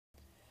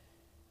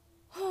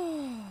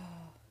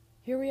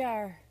we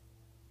are,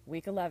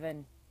 week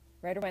 11,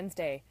 Writer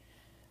Wednesday.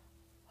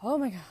 Oh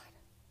my God,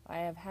 I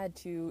have had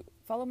to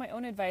follow my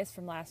own advice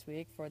from last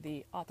week for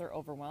the author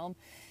overwhelm,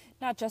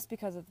 not just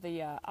because of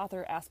the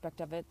author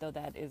aspect of it, though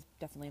that is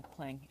definitely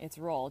playing its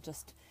role,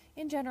 just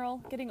in general,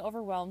 getting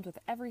overwhelmed with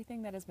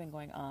everything that has been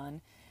going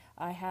on.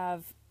 I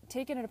have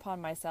taken it upon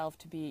myself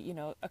to be,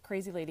 a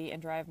crazy lady and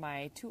drive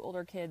my 2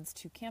 older kids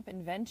to Camp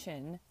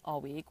Invention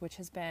all week, which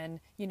has been,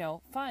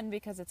 fun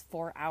because it's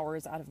 4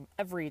 hours out of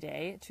every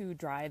day to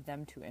drive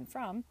them to and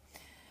from.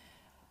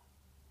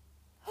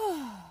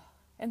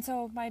 And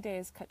so my day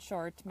is cut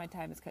short, my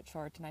time is cut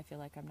short, and I feel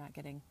like I'm not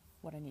getting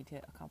what I need to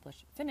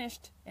accomplish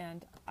finished.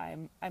 And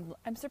I'm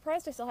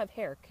surprised I still have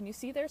hair. Can you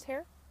see there's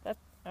hair?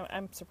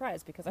 I'm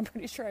surprised because I'm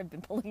pretty sure I've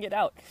been pulling it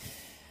out.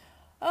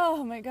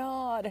 Oh my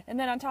God. And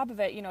then on top of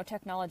it,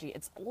 technology.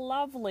 It's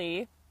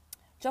lovely.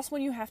 Just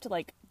when you have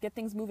to get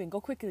things moving,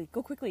 go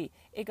quickly.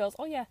 It goes,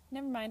 oh yeah,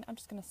 never mind. I'm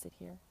just going to sit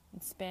here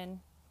and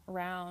spin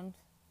around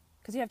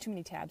because you have too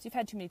many tabs. You've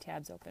had too many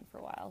tabs open for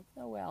a while.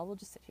 Oh well, we'll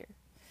just sit here.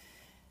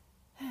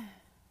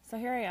 So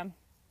here I am.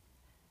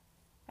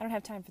 I don't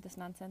have time for this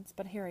nonsense,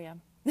 but here I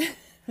am.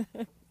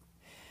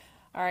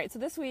 All right, so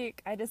this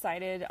week I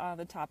decided on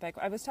the topic.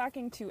 I was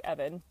talking to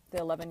Evan, the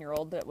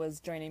 11-year-old that was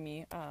joining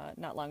me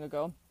not long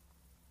ago,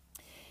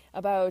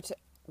 about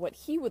what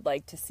he would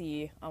like to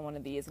see on one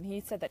of these. And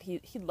he said that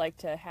he'd like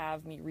to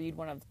have me read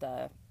one of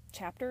the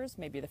chapters,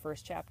 maybe the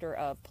first chapter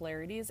of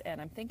Polarities. And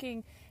I'm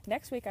thinking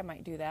next week I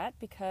might do that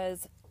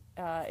because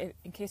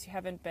in case you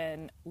haven't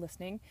been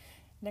listening,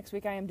 next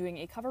week I am doing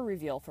a cover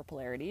reveal for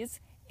Polarities.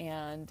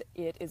 And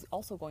it is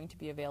also going to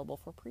be available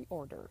for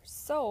pre-order.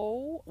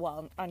 So,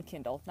 well, on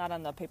Kindle, not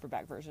on the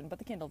paperback version, but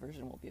the Kindle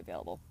version will be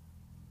available.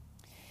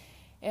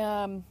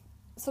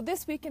 So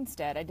this week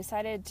instead, I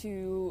decided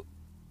to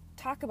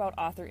talk about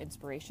author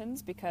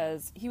inspirations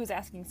because he was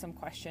asking some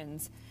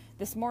questions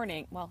this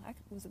morning. Well,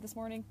 was it this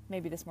morning?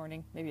 Maybe this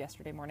morning, maybe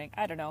yesterday morning.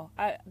 I don't know.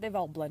 They've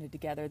all blended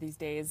together these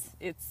days.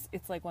 It's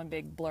like one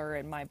big blur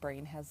and my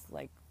brain has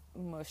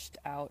mushed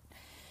out.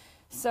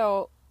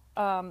 So,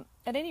 at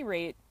any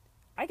rate,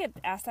 I get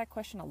asked that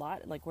question a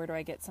lot, where do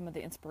I get some of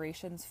the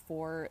inspirations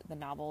for the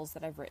novels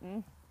that I've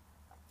written?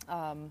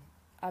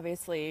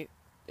 Obviously,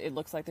 it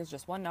looks like there's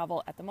just one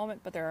novel at the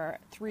moment, but there are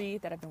 3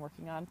 that I've been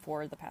working on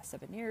for the past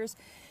 7 years,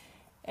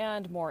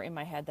 and more in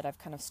my head that I've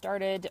kind of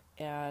started,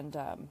 and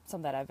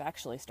some that I've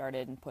actually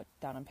started and put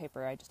down on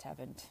paper. I just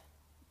haven't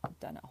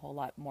done a whole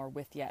lot more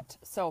with yet.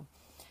 So,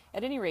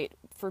 at any rate,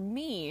 for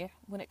me,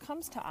 when it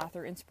comes to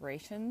author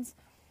inspirations,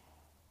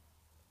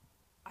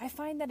 I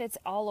find that it's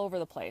all over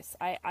the place.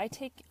 I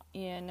take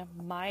in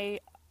my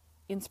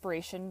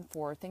inspiration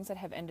for things that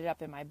have ended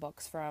up in my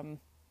books from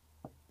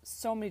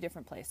so many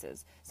different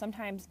places.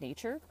 Sometimes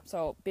nature.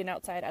 So being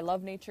outside, I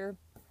love nature.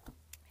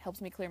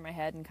 Helps me clear my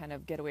head and kind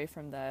of get away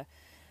from the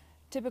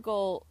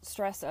typical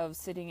stress of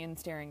sitting and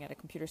staring at a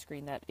computer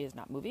screen that is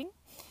not moving.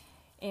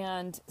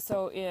 And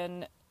so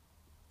in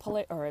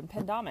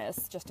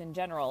Pendamis, just in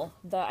general,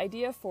 the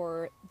idea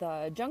for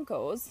the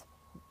Juncos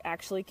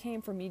actually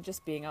came from me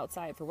just being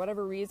outside. For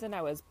whatever reason,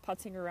 I was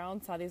putzing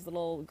around, saw these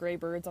little gray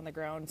birds on the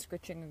ground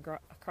scritching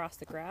across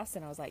the grass,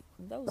 and I was like,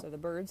 those are the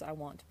birds I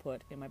want to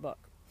put in my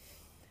book.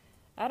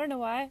 I don't know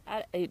why.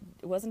 It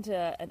wasn't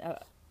an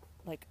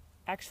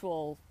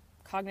actual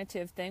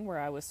cognitive thing where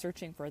I was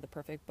searching for the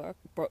perfect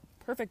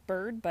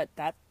bird, but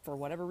that, for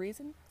whatever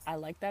reason, I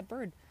liked that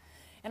bird.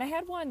 And I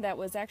had one that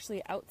was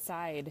actually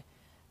outside.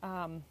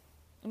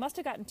 It must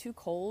have gotten too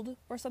cold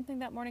or something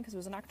that morning because it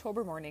was an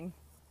October morning.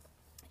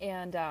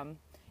 And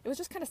it was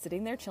just kind of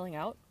sitting there chilling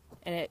out.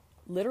 And it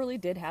literally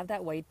did have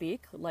that white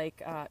beak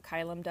like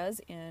Kylam does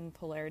in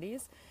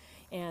Polarities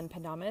and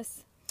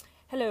Pendamis.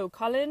 Hello,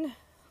 Colin.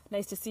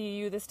 Nice to see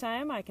you this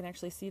time. I can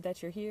actually see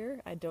that you're here.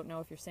 I don't know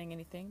if you're saying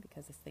anything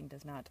because this thing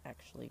does not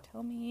actually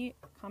tell me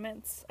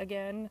comments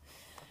again.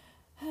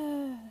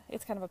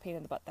 It's kind of a pain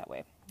in the butt that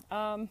way.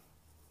 I'll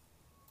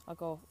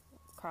go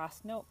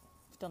across. Nope,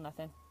 still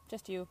nothing.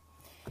 Just you.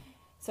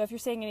 So if you're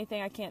saying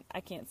anything, I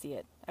can't see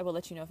it. I will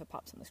let you know if it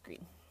pops on the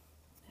screen.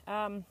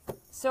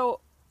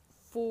 So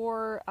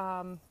for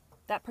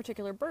that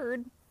particular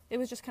bird, it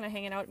was just kind of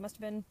hanging out. It must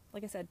have been,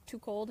 like I said, too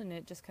cold, and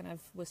it just kind of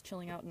was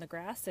chilling out in the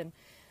grass. And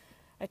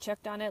I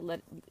checked on it.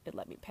 It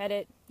let me pet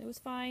it. It was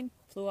fine.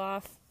 Flew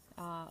off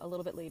a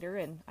little bit later,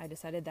 and I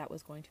decided that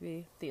was going to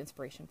be the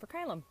inspiration for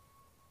Kylam.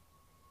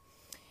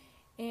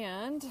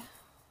 And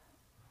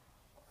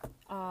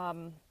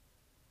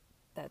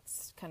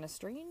that's kind of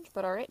strange,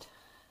 but all right.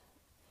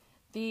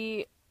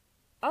 The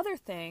other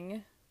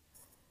thing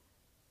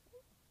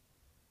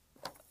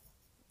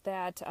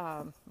that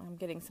I'm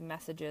getting some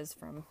messages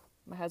from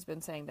my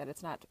husband saying that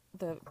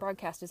the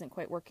broadcast isn't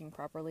quite working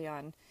properly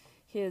on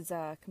his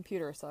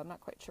computer, so I'm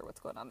not quite sure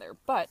what's going on there.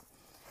 But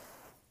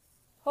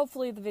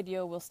hopefully the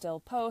video will still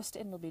post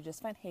and it'll be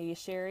just fine. Hey,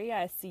 Sherry,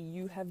 I see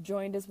you have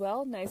joined as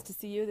well. Nice to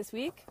see you this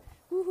week.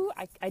 Woohoo!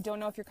 I don't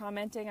know if you're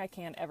commenting. I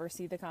can't ever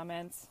see the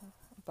comments.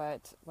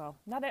 But, well,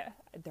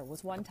 there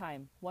was one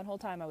whole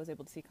time I was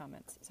able to see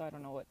comments. So I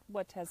don't know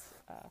what has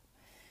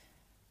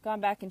gone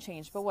back and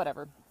changed, but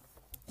whatever.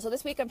 So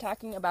this week I'm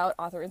talking about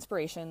author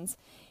inspirations,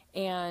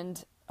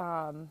 and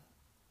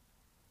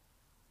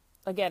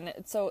again,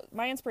 so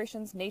my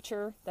inspirations,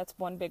 nature, that's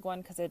one big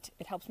one because it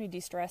helps me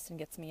de-stress and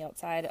gets me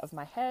outside of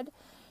my head.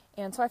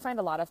 And so I find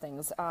a lot of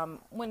things.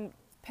 When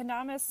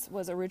Pendamis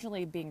was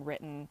originally being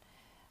written,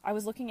 I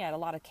was looking at a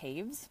lot of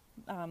caves.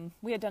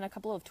 We had done a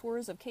couple of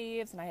tours of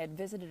caves, and I had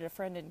visited a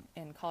friend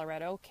in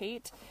Colorado,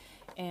 Kate,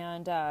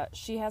 and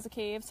she has a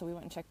cave, so we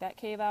went and checked that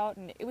cave out,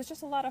 and it was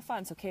just a lot of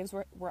fun. So caves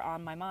were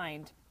on my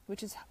mind,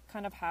 which is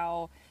kind of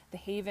how the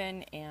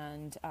Haven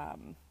and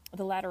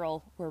the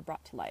Lateral were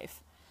brought to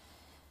life.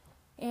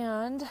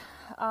 And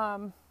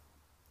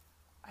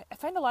I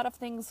find a lot of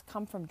things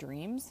come from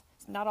dreams.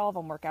 Not all of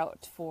them work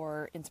out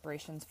for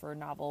inspirations for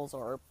novels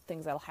or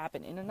things that'll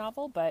happen in a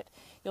novel, but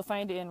you'll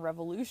find in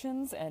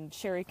Revolutions, and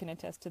Sherry can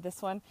attest to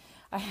this one.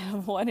 I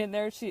have one in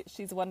there.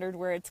 She's wondered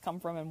where it's come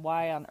from and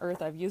why on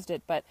earth I've used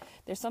it, but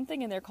there's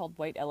something in there called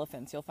white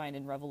elephants you'll find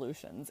in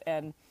Revolutions.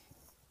 And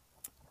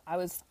I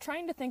was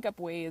trying to think up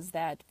ways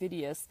that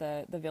Vidius,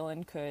 the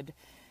villain, could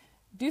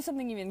do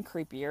something even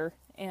creepier,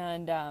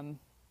 and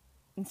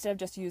instead of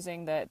just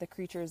using the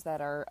creatures that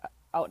are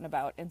out and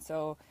about. And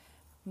so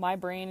my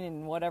brain,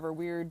 in whatever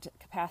weird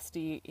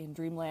capacity in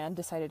Dreamland,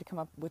 decided to come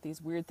up with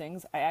these weird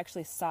things. I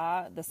actually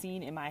saw the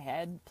scene in my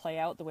head play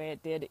out the way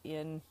it did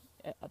in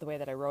the way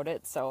that I wrote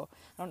it. So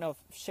I don't know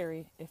if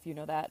Sherry, if you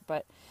know that,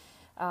 but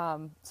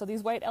so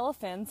these white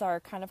elephants are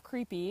kind of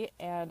creepy,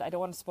 and I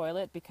don't want to spoil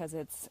it because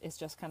it's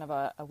just kind of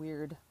a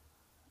weird,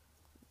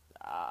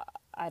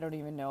 I don't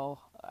even know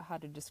how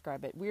to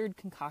describe it, weird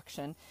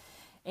concoction.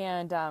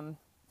 And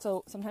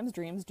so sometimes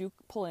dreams do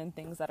pull in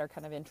things that are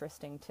kind of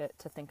interesting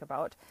to think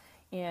about.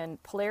 In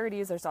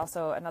Polarities, there's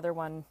also another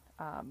one.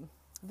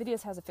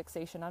 Vidius has a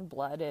fixation on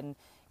blood and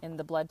in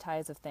the blood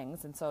ties of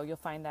things, and so you'll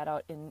find that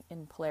out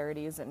in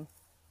Polarities. And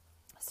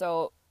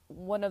so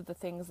one of the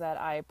things that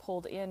I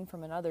pulled in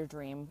from another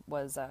dream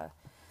was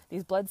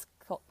these blood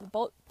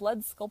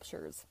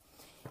sculptures,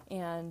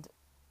 and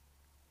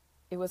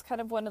it was kind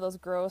of one of those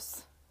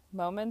gross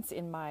moments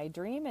in my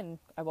dream, and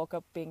I woke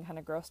up being kind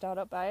of grossed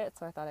out by it,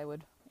 so I thought I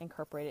would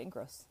incorporate it and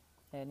gross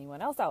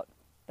anyone else out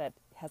that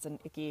has an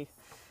icky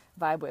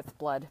vibe with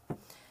blood.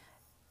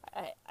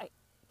 I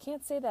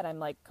can't say that I'm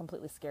like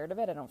completely scared of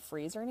it. I don't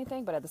freeze or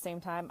anything, but at the same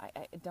time,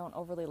 I don't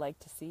overly like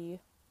to see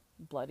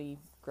bloody,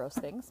 gross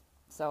things.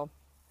 So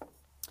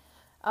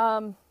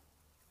another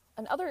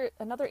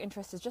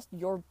interest is just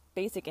your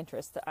basic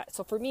interest.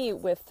 So for me,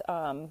 with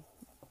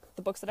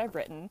the books that I've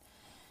written,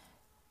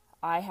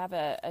 I have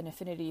an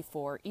affinity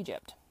for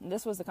Egypt. And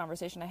this was the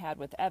conversation I had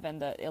with Evan,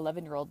 the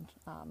 11-year-old,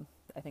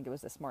 I think it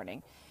was this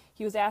morning.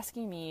 He was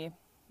asking me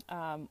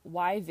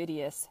why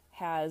Vidius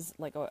has,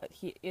 like,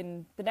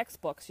 in the next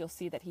books, you'll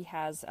see that he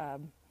has,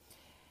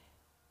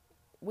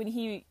 when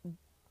he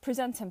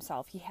presents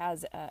himself, he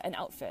has an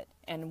outfit.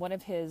 And one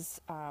of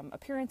his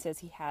appearances,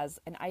 he has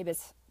an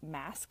ibis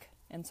mask.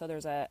 And so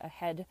there's a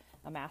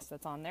mask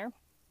that's on there.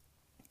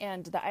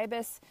 And the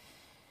ibis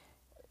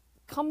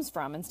comes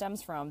from and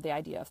stems from the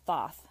idea of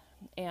Thoth.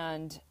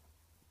 And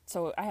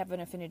so I have an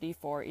affinity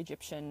for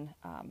Egyptian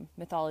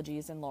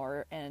mythologies and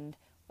lore, and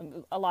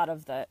a lot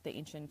of the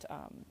ancient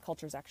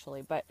cultures,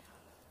 actually. But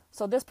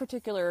so this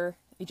particular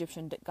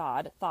Egyptian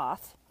god,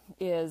 Thoth,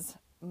 is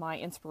my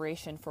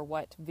inspiration for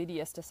what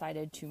Vidius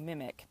decided to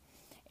mimic.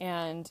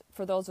 And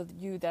for those of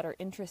you that are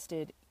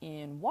interested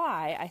in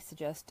why, I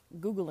suggest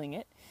Googling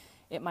it.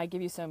 It might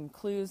give you some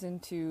clues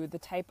into the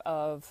type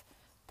of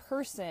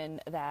person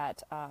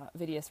that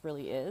Vidius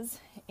really is,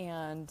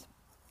 and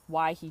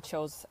why he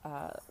chose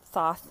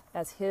Thoth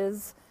as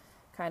his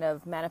kind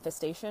of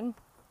manifestation.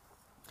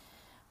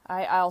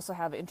 I also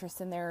have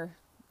interest in there,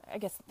 I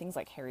guess, things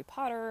like Harry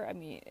Potter. I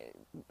mean,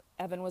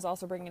 Evan was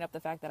also bringing up the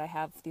fact that I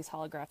have these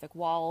holographic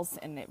walls,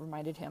 and it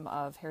reminded him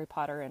of Harry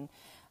Potter and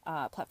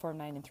Platform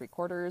 9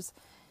 3/4.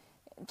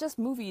 Just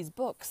movies,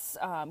 books,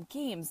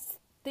 games,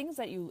 things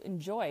that you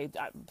enjoy,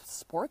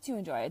 sports you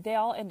enjoy, they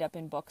all end up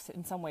in books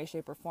in some way,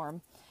 shape, or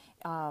form.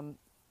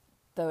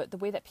 The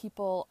way that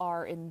people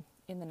are in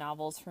the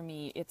novels, for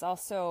me, it's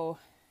also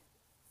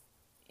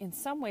in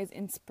some ways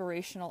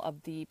inspirational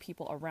of the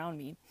people around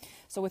me.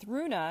 So with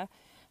Runa,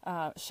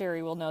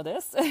 Sherry will know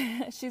this.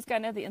 She's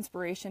kind of the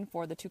inspiration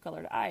for the Two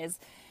Colored Eyes.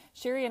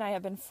 Sherry and I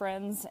have been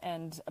friends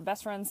and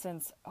best friends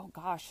since, oh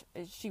gosh,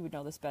 she would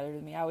know this better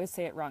than me. I always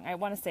say it wrong. I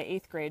want to say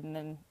 8th grade, and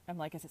then I'm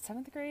like, is it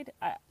 7th grade?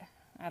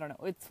 I don't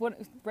know. It's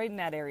right in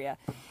that area.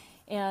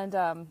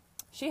 And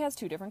she has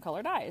 2 different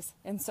colored eyes.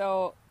 And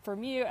so for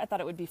me, I thought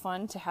it would be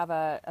fun to have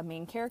a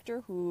main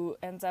character who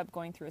ends up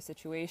going through a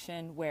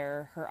situation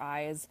where her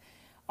eyes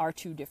are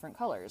 2 different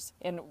colors.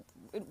 And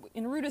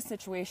in Ruda's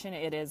situation,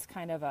 it is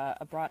kind of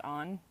a brought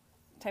on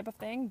type of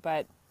thing,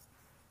 but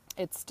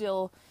it's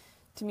still,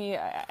 to me,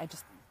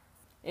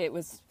 it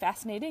was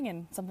fascinating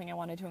and something I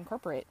wanted to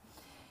incorporate.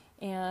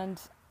 And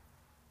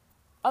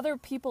other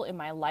people in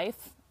my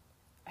life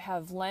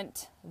have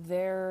lent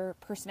their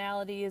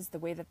personalities, the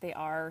way that they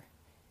are,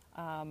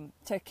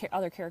 to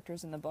other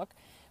characters in the book.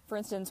 For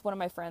instance, one of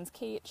my friends,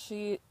 Kate,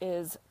 she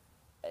is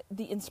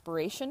the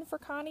inspiration for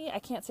Connie. I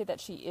can't say that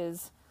she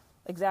is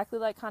exactly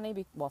like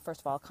Connie. Well,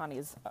 first of all,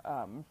 Connie's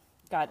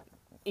got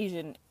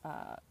Asian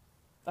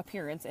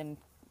appearance and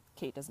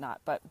Kate does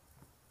not. But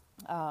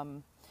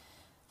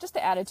just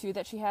the attitude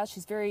that she has.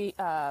 She's very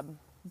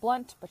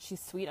blunt, but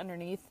she's sweet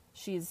underneath.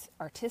 She's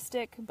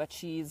artistic, but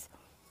she's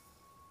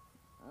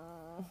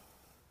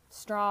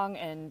strong,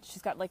 and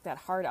she's got like that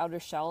hard outer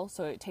shell,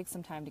 so it takes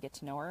some time to get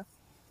to know her.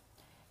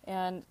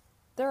 And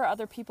there are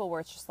other people where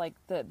it's just like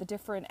the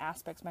different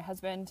aspects. My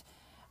husband,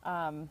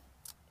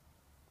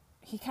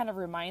 he kind of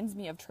reminds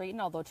me of Trayton,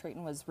 although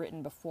Trayton was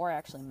written before I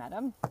actually met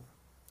him.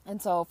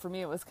 And so for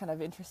me, it was kind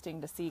of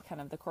interesting to see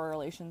kind of the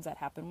correlations that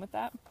happen with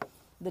that,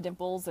 the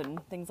dimples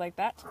and things like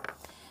that.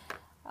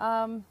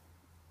 And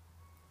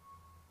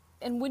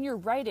when you're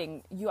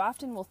writing, you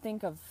often will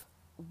think of,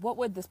 what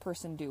would this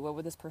person do? What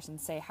would this person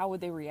say? How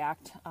would they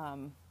react?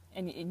 And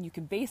you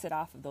can base it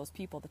off of those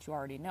people that you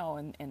already know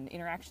and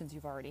interactions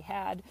you've already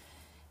had.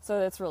 So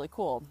that's really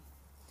cool.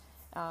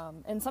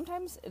 And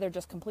sometimes they're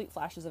just complete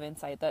flashes of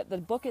insight. The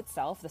book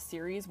itself, the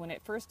series, when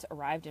it first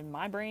arrived in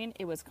my brain,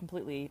 it was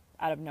completely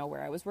out of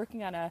nowhere. I was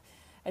working on a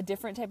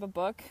different type of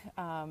book.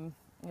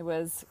 It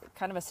was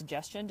kind of a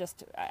suggestion.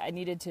 Just I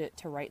needed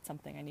to write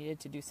something. I needed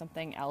to do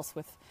something else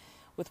with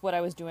what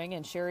I was doing.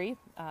 And Sherry,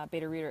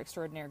 Beta Reader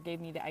Extraordinaire,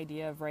 gave me the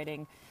idea of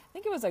writing, I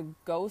think it was a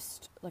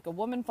ghost, like a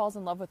woman falls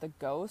in love with a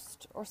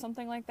ghost or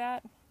something like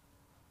that.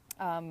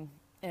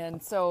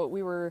 And so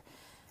we were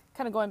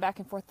kind of going back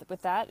and forth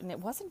with that, and it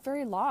wasn't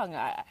very long.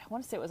 I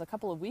want to say it was a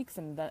couple of weeks,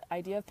 and the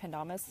idea of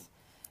Pandamus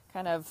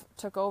kind of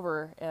took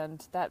over,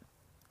 and that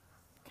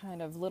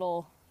kind of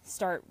little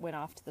start went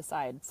off to the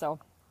side. So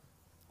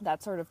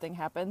that sort of thing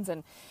happens,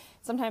 and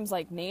sometimes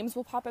like names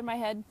will pop in my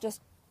head.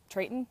 Just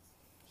Trayton,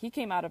 he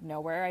came out of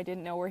nowhere. I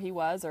didn't know where he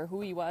was or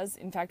who he was.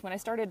 In fact, when I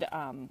started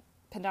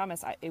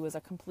Pandamus, it was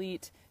a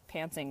complete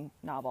pantsing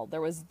novel.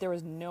 There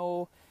was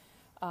no,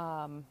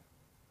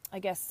 I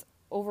guess,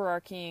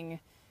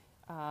 overarching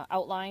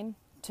outline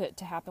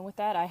to happen with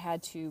that. I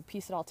had to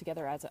piece it all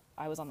together as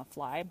I was on the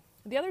fly.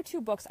 The other two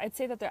books, I'd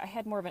say that I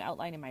had more of an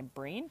outline in my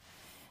brain,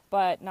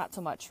 but not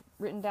so much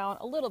written down,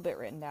 a little bit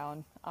written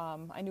down.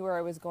 I knew where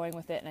I was going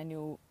with it, and I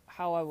knew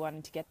how I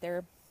wanted to get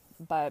there,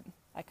 but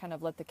I kind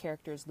of let the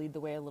characters lead the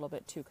way a little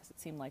bit too, because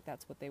it seemed like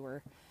that's what they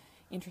were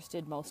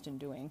interested most in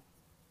doing.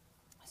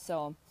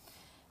 So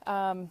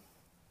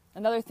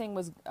another thing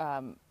was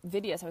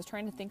Vidius. I was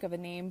trying to think of a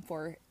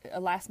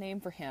last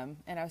name for him,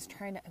 and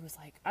it was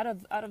like out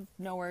of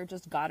nowhere,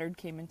 just Goddard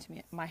came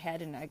into my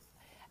head, and I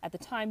at the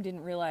time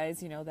didn't realize,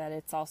 that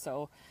it's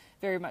also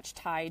very much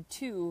tied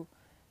to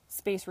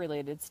space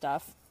related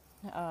stuff.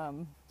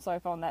 So I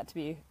found that to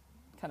be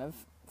kind of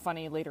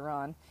funny later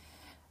on.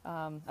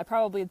 I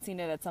probably had seen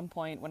it at some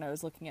point when I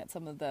was looking at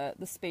some of the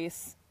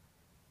space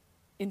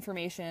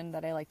information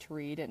that I like to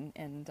read,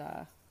 and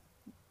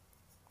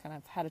kind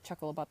of had a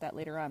chuckle about that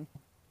later on.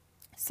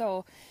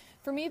 So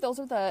for me, those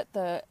are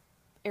the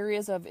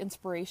areas of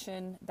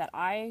inspiration that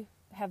I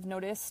have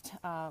noticed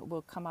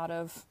will come out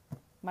of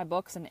my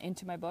books and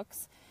into my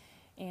books.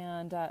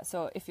 And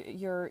so if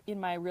you're in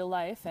my real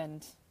life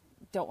and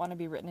don't want to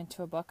be written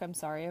into a book, I'm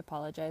sorry, I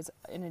apologize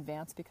in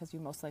advance, because you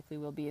most likely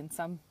will be in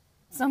some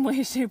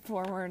way, shape,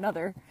 form, or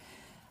another.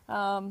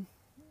 Saying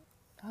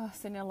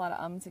a lot of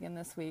ums again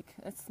this week.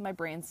 My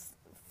brain's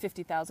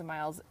 50,000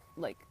 miles,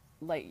 like,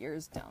 light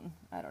years down.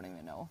 I don't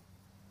even know.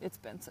 It's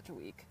been such a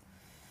week.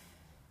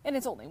 And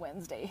it's only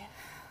Wednesday.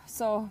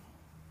 So,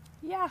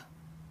 yeah.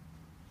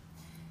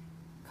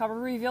 Cover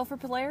reveal for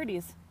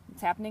Polarities.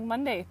 It's happening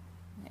Monday.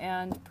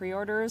 And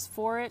pre-orders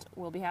for it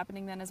will be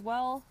happening then as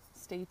well.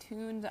 Stay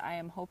tuned. I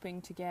am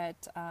hoping to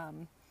get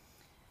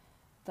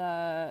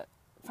the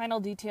final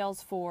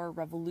details for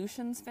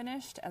Revolutions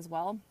finished as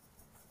well.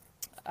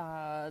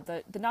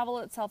 The novel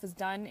itself is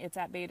done. It's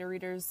at Beta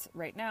Readers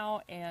right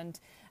now, and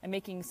I'm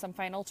making some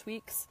final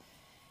tweaks.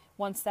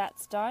 Once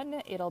that's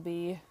done, it'll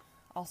be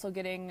also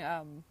getting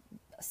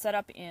set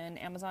up in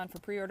Amazon for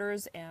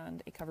pre-orders,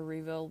 and a cover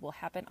reveal will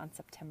happen on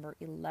September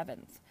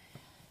 11th.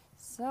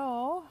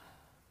 So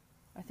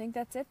I think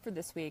that's it for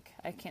this week.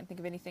 I can't think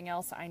of anything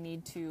else I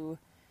need to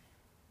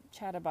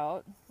chat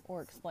about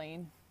or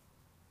explain.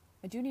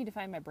 I do need to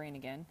find my brain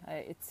again.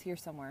 It's here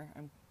somewhere,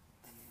 I'm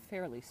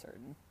fairly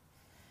certain.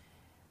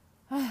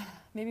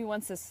 Maybe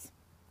once this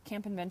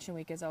Camp Invention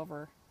Week is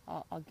over,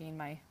 I'll gain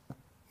my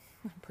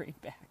brain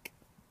back.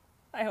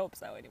 I hope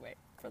so anyway,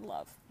 for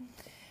love.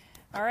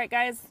 All right,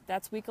 guys,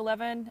 that's week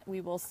 11. We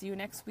will see you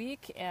next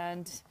week,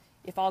 and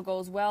if all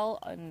goes well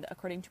and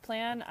according to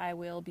plan, I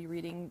will be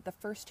reading the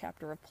first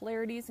chapter of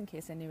Polarities in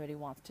case anybody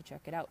wants to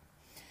check it out.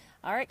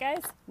 All right,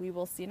 guys, we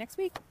will see you next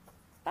week.